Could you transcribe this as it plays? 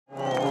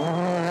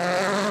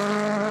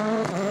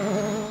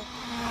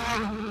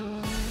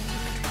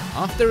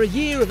After a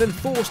year of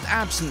enforced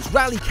absence,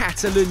 Rally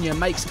Catalunya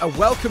makes a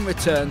welcome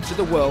return to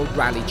the World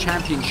Rally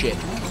Championship.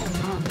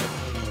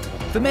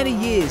 For many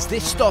years,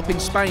 this stop in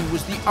Spain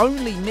was the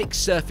only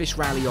mixed surface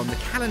rally on the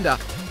calendar,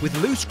 with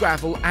loose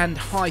gravel and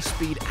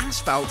high-speed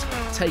asphalt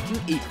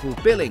taking equal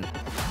billing.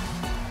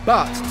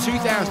 But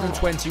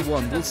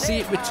 2021 will see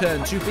it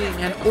return to being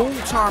an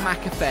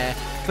all-tarmac affair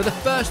for the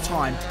first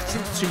time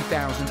since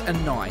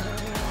 2009.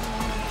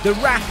 The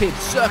rapid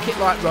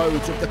circuit-like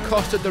roads of the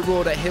Costa da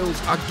Roda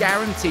hills are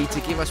guaranteed to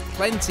give us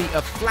plenty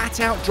of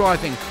flat-out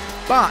driving,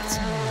 but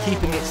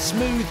keeping it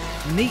smooth,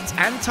 neat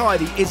and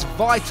tidy is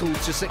vital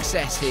to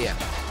success here.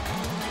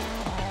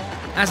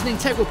 As an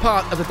integral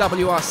part of the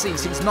WRC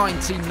since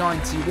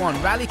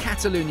 1991, Rally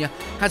Catalunya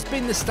has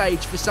been the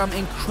stage for some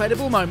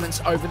incredible moments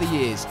over the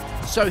years.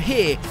 So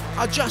here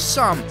are just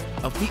some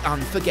of the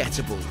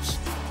unforgettables.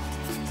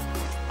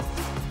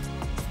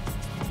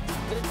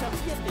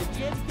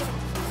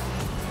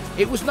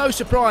 It was no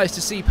surprise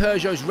to see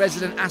Peugeot's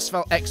resident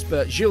asphalt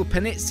expert Gilles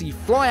Panizzi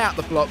fly out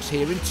the blocks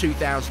here in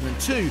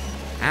 2002,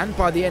 and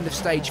by the end of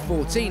stage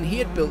 14 he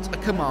had built a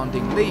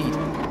commanding lead.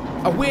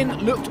 A win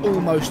looked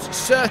almost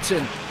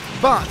certain,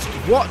 but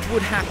what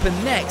would happen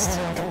next?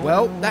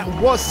 Well, that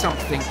was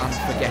something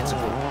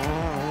unforgettable.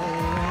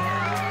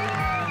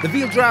 The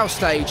Viladrau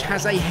stage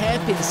has a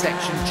hairpin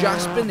section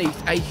just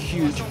beneath a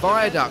huge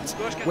viaduct,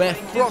 where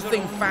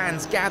frothing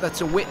fans gather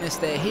to witness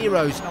their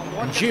heroes,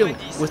 and Gilles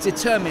was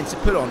determined to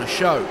put on a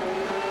show.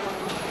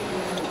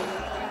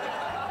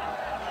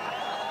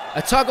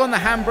 A tug on the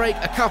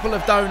handbrake, a couple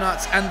of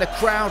donuts, and the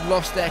crowd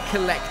lost their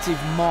collective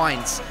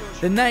minds.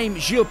 The name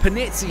Gilles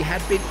Panizzi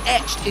had been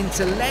etched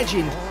into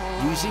legend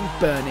using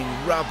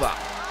burning rubber.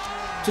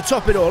 To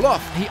top it all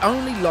off, he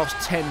only lost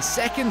 10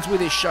 seconds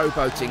with his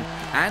showboating,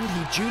 and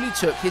he duly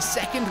took his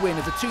second win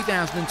of the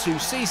 2002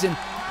 season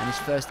and his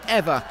first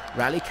ever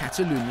Rally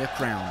Catalunya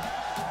crown.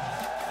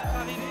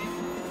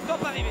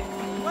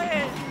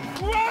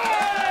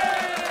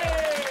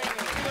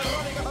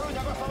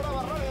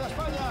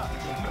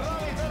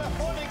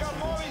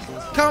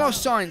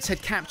 Carlos Sainz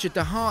had captured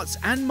the hearts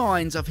and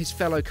minds of his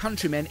fellow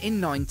countrymen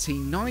in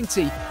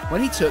 1990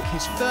 when he took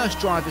his first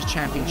Drivers'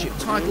 Championship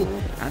title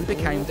and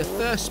became the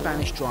first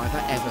Spanish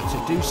driver ever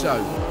to do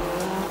so.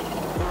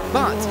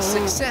 But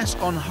success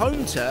on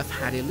home turf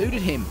had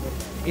eluded him.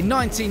 In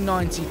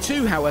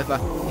 1992, however,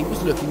 he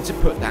was looking to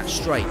put that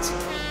straight.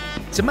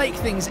 To make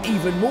things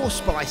even more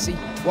spicy,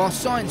 while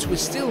Sainz was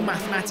still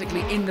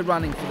mathematically in the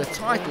running for the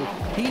title,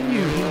 he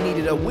knew he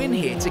needed a win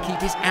here to keep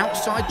his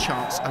outside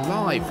chance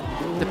alive.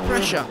 The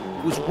pressure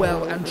was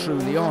well and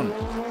truly on.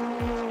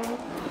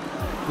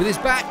 With his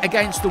back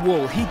against the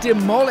wall, he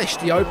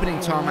demolished the opening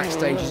tarmac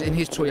stages in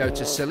his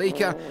Toyota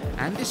Celica,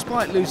 and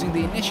despite losing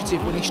the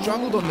initiative when he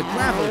struggled on the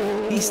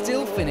gravel, he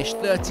still finished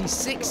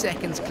 36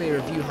 seconds clear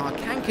of Juha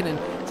Kankkunen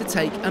to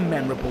take a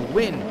memorable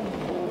win.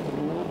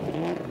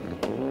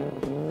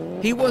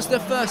 He was the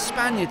first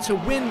Spaniard to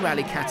win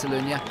Rally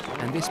Catalunya,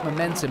 and this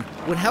momentum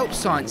would help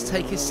Sainz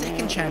take his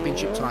second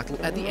championship title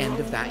at the end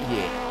of that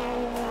year.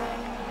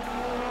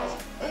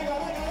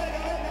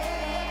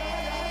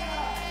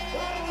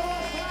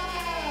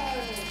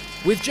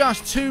 With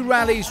just 2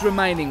 rallies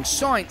remaining,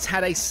 Sainz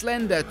had a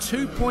slender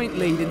 2-point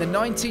lead in the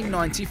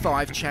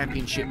 1995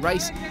 championship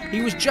race.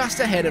 He was just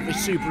ahead of his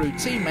Subaru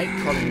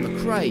teammate Colin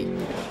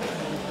McRae.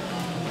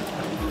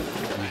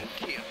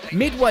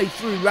 Midway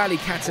through Rally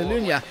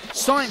Catalunya,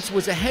 Sainz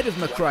was ahead of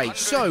McRae,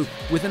 so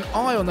with an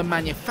eye on the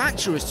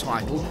manufacturer's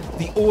title,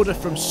 the order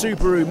from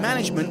Subaru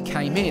management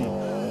came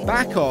in.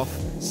 Back off,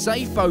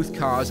 save both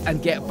cars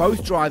and get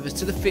both drivers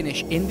to the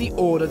finish in the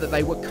order that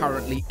they were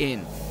currently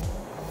in.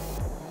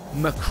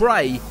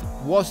 McRae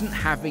wasn't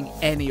having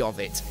any of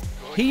it.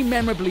 He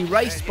memorably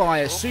raced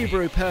by as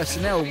Subaru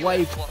personnel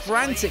waved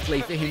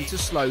frantically for him to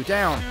slow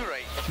down.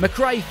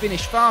 McRae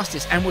finished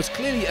fastest and was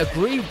clearly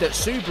aggrieved at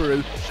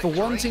Subaru for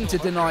wanting to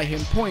deny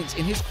him points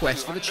in his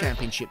quest for the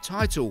championship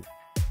title.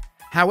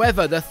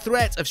 However, the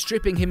threat of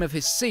stripping him of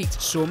his seat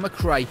saw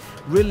McRae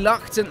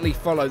reluctantly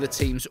follow the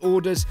team's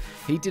orders.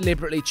 He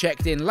deliberately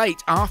checked in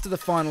late after the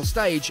final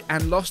stage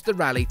and lost the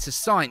rally to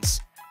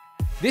Sainz.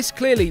 This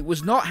clearly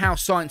was not how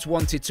Sainz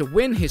wanted to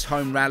win his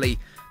home rally.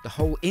 The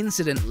whole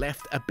incident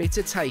left a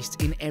bitter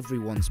taste in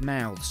everyone's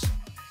mouths.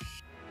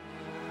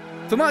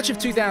 For much of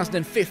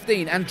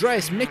 2015,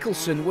 Andreas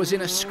Mikkelsen was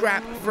in a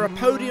scrap for a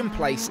podium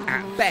place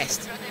at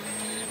best.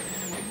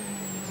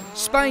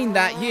 Spain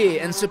that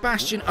year, and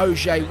Sébastien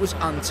Loeb was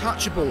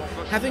untouchable,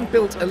 having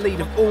built a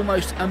lead of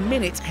almost a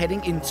minute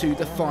heading into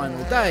the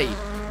final day.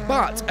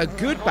 But a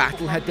good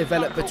battle had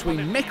developed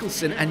between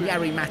Mikkelsen and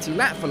Jari-Matti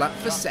Latvala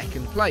for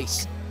second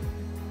place.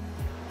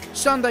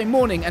 Sunday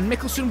morning, and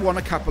Mikkelsen won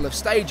a couple of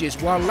stages,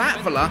 while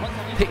Latvala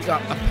picked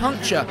up a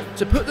puncture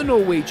to put the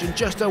Norwegian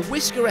just a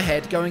whisker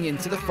ahead going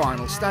into the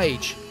final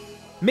stage.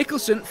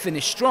 Mikkelsen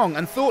finished strong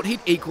and thought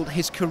he'd equalled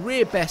his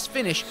career best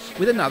finish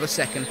with another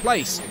second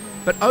place,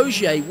 but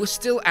Ogier was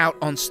still out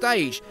on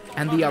stage,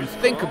 and the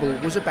unthinkable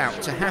was about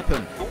to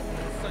happen.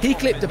 He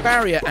clipped a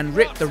barrier and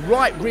ripped the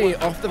right rear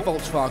off the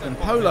Volkswagen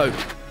Polo.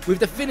 With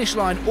the finish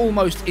line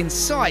almost in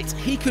sight,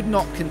 he could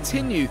not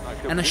continue,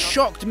 and a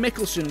shocked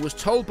Mikkelsen was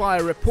told by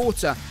a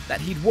reporter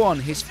that he'd won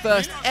his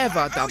first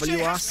ever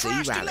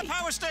WRC rally. In the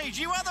power stage,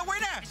 you are the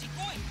winner.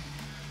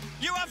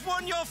 You have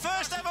won your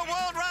first ever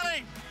World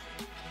Rally.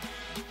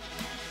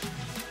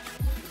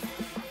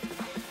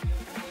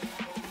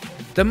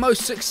 The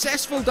most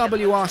successful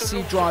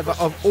WRC driver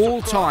of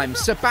all time,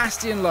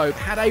 Sébastien Loeb,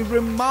 had a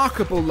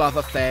remarkable love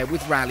affair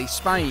with Rally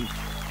Spain.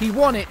 He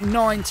won it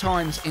 9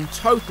 times in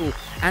total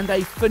and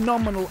a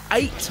phenomenal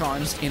 8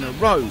 times in a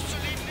row.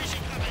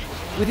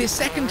 With his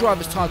second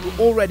driver's title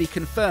already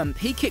confirmed,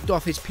 he kicked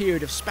off his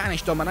period of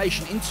Spanish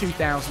domination in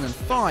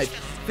 2005,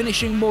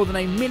 finishing more than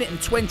 1 minute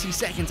and 20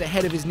 seconds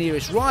ahead of his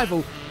nearest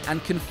rival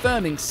and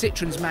confirming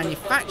Citroen's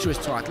manufacturer's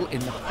title in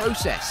the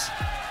process.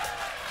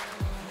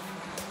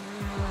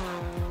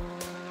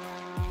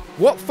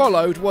 What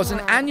followed was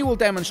an annual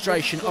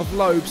demonstration of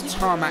Loeb's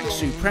tarmac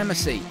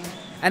supremacy.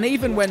 And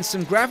even when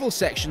some gravel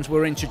sections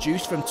were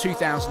introduced from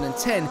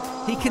 2010,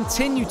 he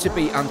continued to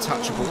be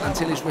untouchable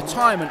until his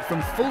retirement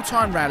from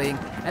full-time rallying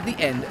at the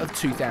end of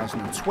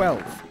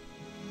 2012.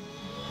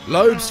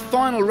 Loeb's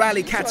final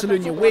Rally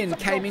Catalunya win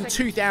came in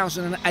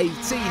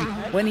 2018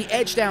 when he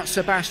edged out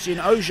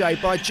Sébastien Ogier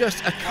by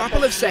just a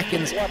couple of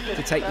seconds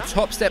to take the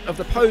top step of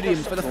the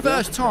podium for the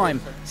first time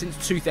since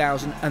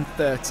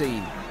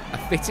 2013. A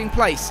fitting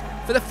place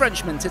for the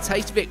Frenchman to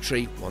taste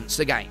victory once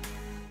again.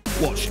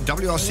 Watch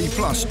WRC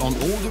Plus on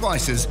all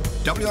devices,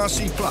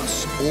 WRC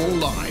Plus All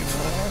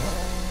Live.